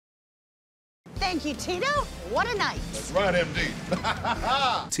Thank you, Tito. What a night. That's right,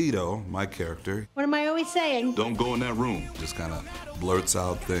 MD. Tito, my character, What am I always saying? Don't go in that room. just kind of blurts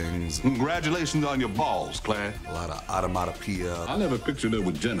out things. Congratulations on your balls, Claire. A lot of automatopoeia, I never pictured her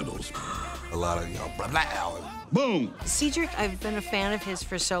with genitals. a lot of, blah, blah. Boom! Cedric, I've been a fan of his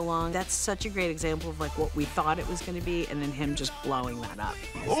for so long. That's such a great example of like what we thought it was going to be, and then him just blowing that up.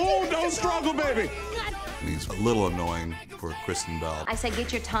 Oh, don't struggle, baby! He's a little annoying for Kristen Bell. I said,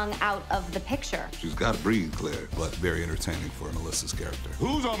 get your tongue out of the picture. She's got to breathe, Claire, but very entertaining for Melissa's character.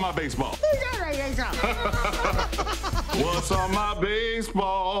 Who's on my baseball? What's on my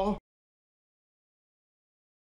baseball?